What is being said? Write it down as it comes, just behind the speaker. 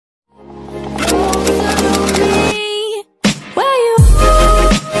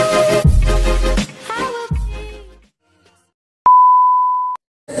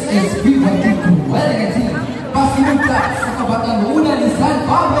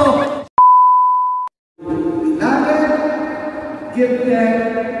give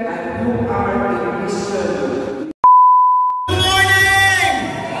them, and you are a mission.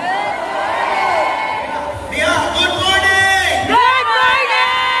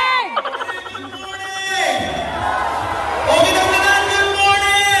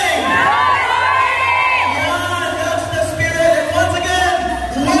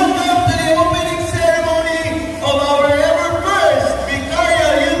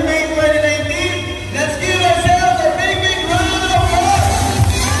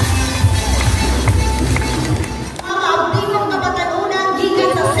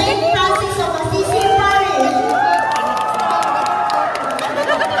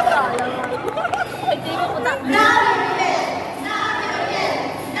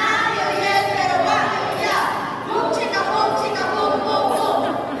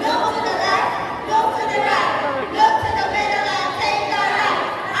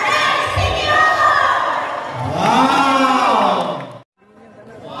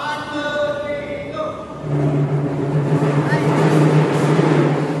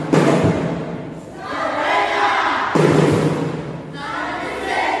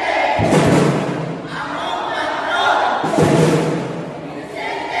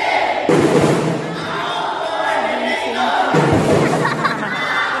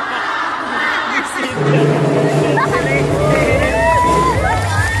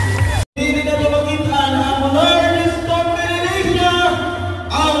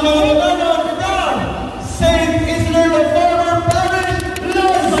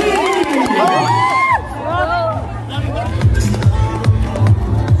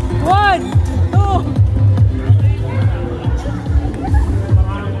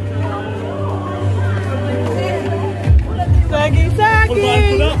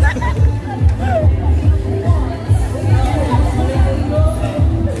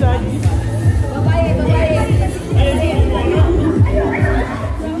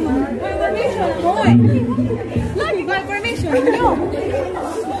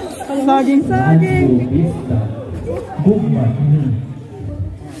 Saging.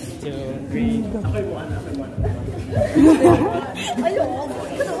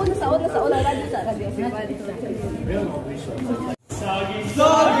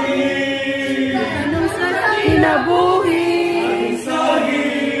 Kinabuhi.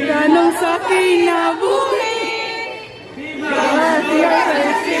 Ganong sa kinabuhi. Viva! Viva!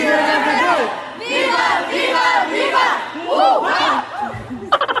 Viva! Viva!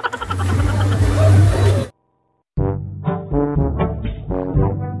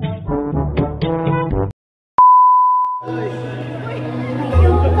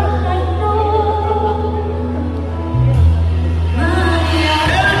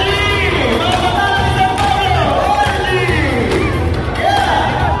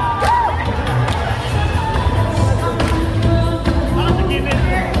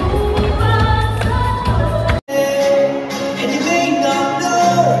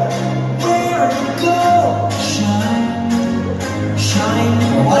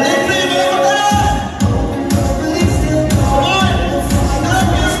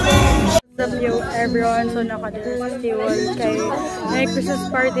 Everyone, so naka-festival kay may Christmas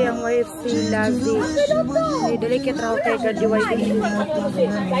party ang YFC Lazi. May delicate raw kay GDYD.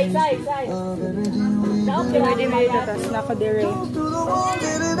 GDYD may datas, naka-dire.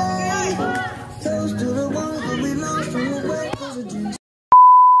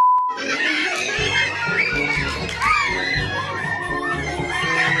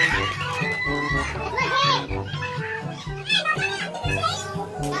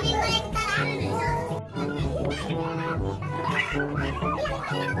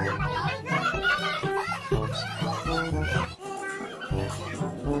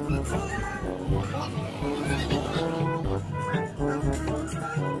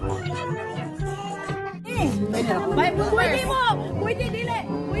 Pwede dili.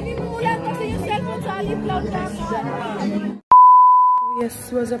 Pwede mo ulan kasi yung cellphone sa alip loud na. Yes,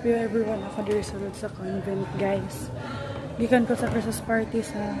 what's up everyone? Ako diri sa convent, guys. Gikan ko sa Christmas party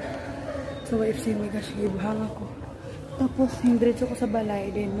sa YFC Mega Siquijor ako. Tapos hindretso ko sa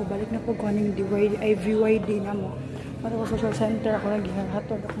balay din mo balik na po ko ning VYD na mo. Para ko social center ako nang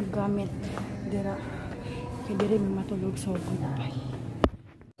gihatod akong gamit. Dira. Kay diri mi matulog so goodbye.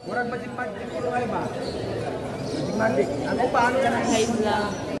 Murag magic ko ay ba? Magic. Ano paano ka nang hide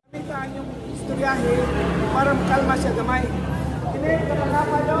lang? Mintaan yung istoryahe para makalma siya gamay. Ini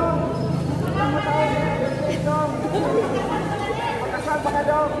kapag dong. Ano tayo dito? Makasal ba ka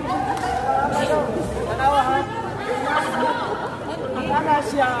dong? Kapag dong. Manawa ha. Ang ana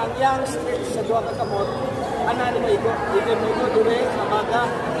siya ang yang street sa duwa ka kamot. Ana ni maigo. Ito mo dire sa baga.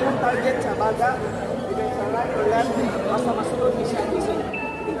 Yung target sa baga. Ito sa right or left, basta masunod ni siya.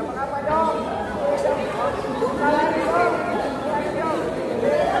 Hindi ka makapadaw.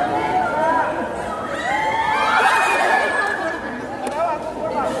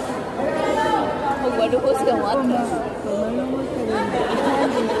 Magbaluhos ka mo at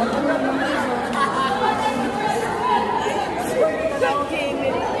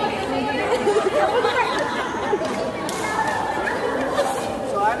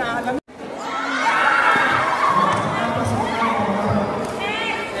So, alam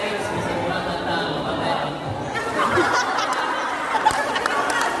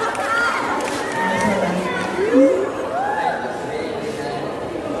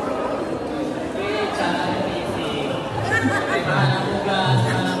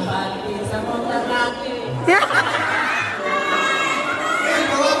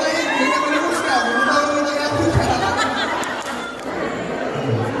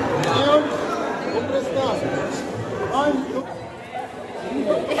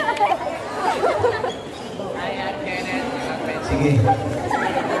Sige.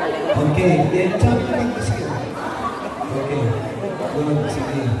 Okay, then sabi ko lang sige. Okay. Good,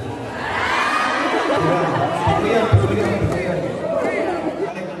 sige. Diba? Pagkuyan.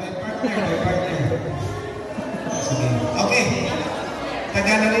 May partner. Sige. Okay.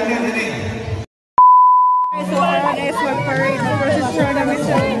 Tagalawin na din eh. So, karon is mag-parade na procession namin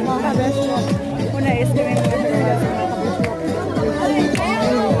sa mga kabesyo. Una is gawin ko sa mga kabesyo.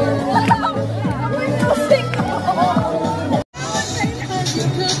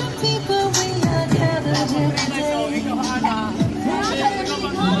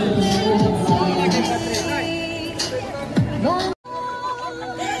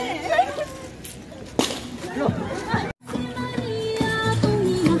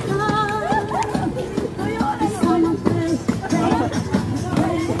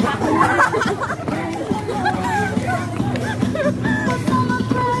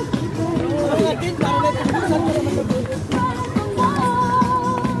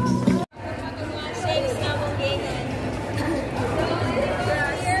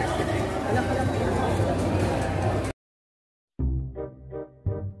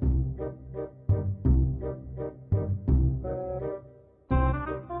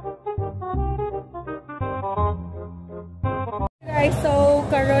 Guys, so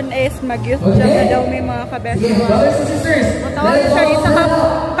karon is mag-youth jam na daw may mga kabesyo. Matawag siya isa ka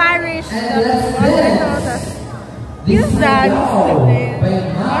parish. Youth dance.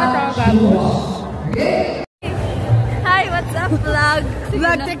 Hi, what's up vlog?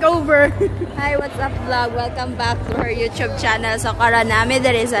 Vlog take over. Hi, what's up vlog? Welcome back to her YouTube channel. So karon namin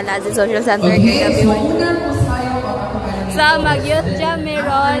diri sa Lazi Social Center kay So mag-youth jam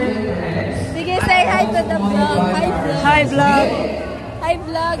meron. Sige, say hi to the vlog. Hi vlog. Hi vlog. Hi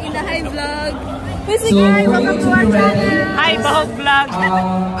vlog, in the hi vlog. Hey, sige, hi, welcome to our channel. Hi Bahog vlog.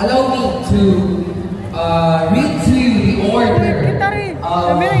 Allow me to read to you the order of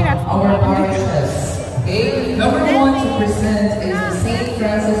our parishes. Okay, number 1 to present is the St.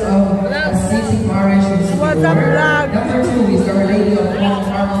 Francis of Assisi Parish in What's up, Siquijor. vlog? Number 2 is Our Lady of Mount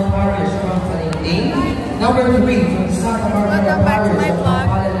Carmel Parish from Taling. Number 3 from Santa Barbara Parish of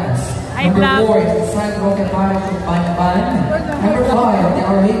Palanas. Number 4 is the San Roque Parish of Banban. Number 5, the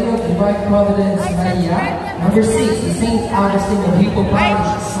Our Lady of Divine Providence, Maria. Number 6, the St. Augustine of Hippo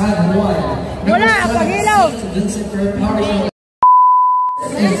Parish, San Juan. Number 7, St. Vincent Parish.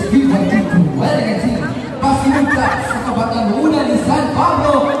 Is Pasimula sa kabatang una ni San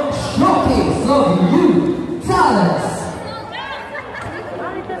Pablo, Showcase of Youth Talents.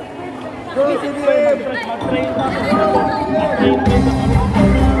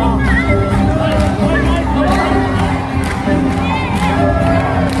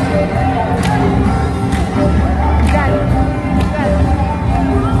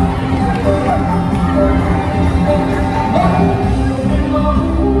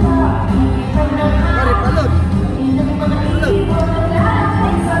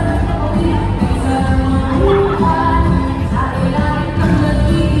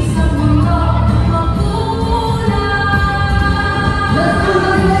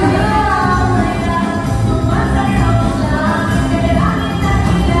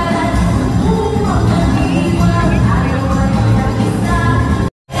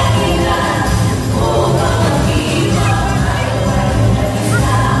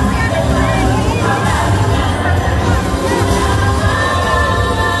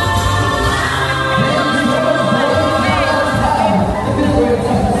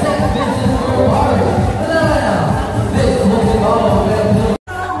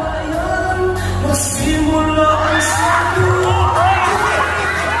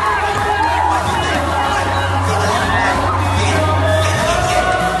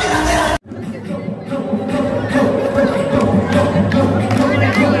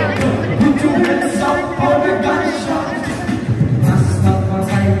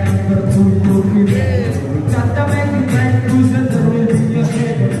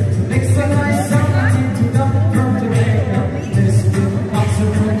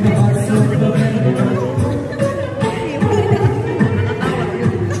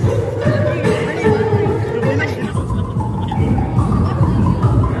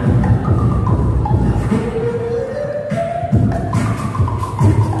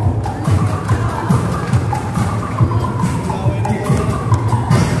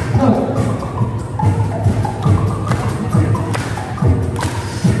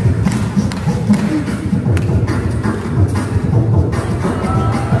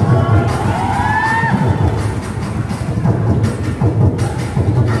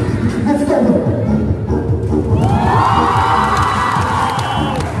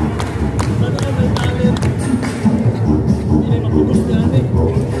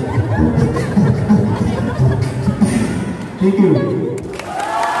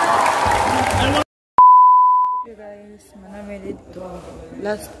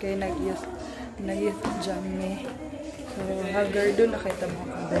 last kay nag-youth jam me. So, hagar doon nakita mo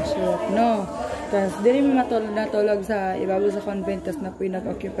ang bedsheet, no? Tapos, di rin natulog sa ibabaw sa convent, tapos na po yung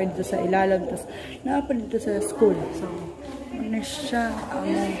nag-occupy dito sa ilalim, tapos nakapa dito sa school. So, ano siya ang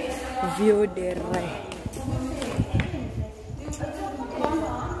view dere.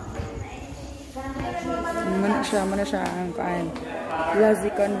 Mana siya ang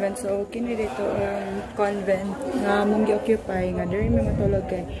Lazi convent. So, kini dito ang convent nga mong gi-occupy nga diri may matulog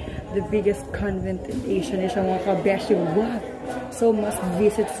kay the biggest convent in Asia ni siya mga kabeshi. What? So, must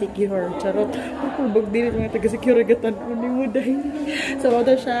visit Siquijor. Charot. Pag dili mga taga Siquijor gatan ni mo dahil. So,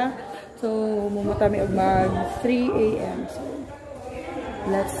 ito siya. So, mumata mi og mag 3 AM. So,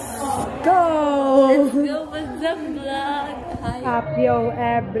 let's go! Let's go with the vlog. Happy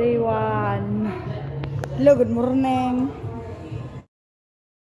everyone. Hello, good morning.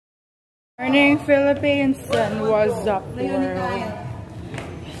 Morning, Philippines, and what's up, world?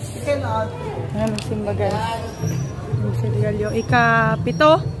 Ayan, simba guys. Yung Vicarial yung ika-7.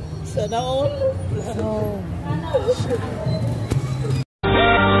 Sana all. So,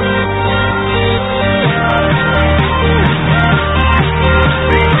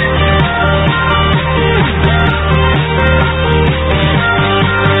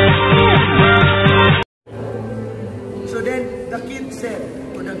 The kid said,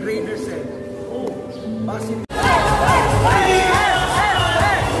 or the grader said, oh, basin.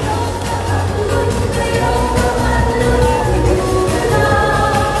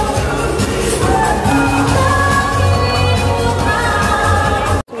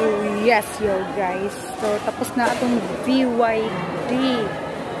 so yes, yo guys. So, tapos na atong VYD.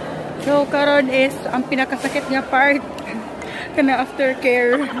 So, karon is ang pinakasakit nga part kana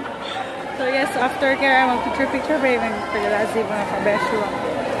aftercare. So yes, aftercare, mag-picture ba yung Lazi mga kabesyo.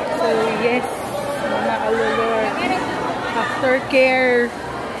 So yes, mga alulor, aftercare.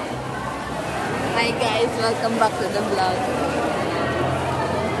 Hi guys, welcome back to the vlog.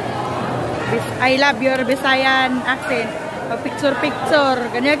 I love your Visayan accent. Picture,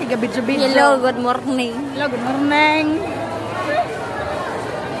 ganyan kigabidyo-bidyo. Hello, good morning. Hello, good morning.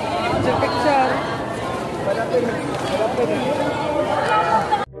 Picture.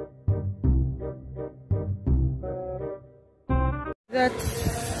 That's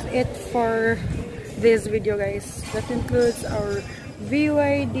it for this video, guys. That includes our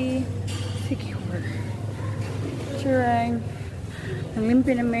VYD Siquijor. Churang. Ang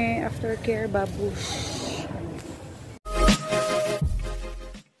limpi na may aftercare babush.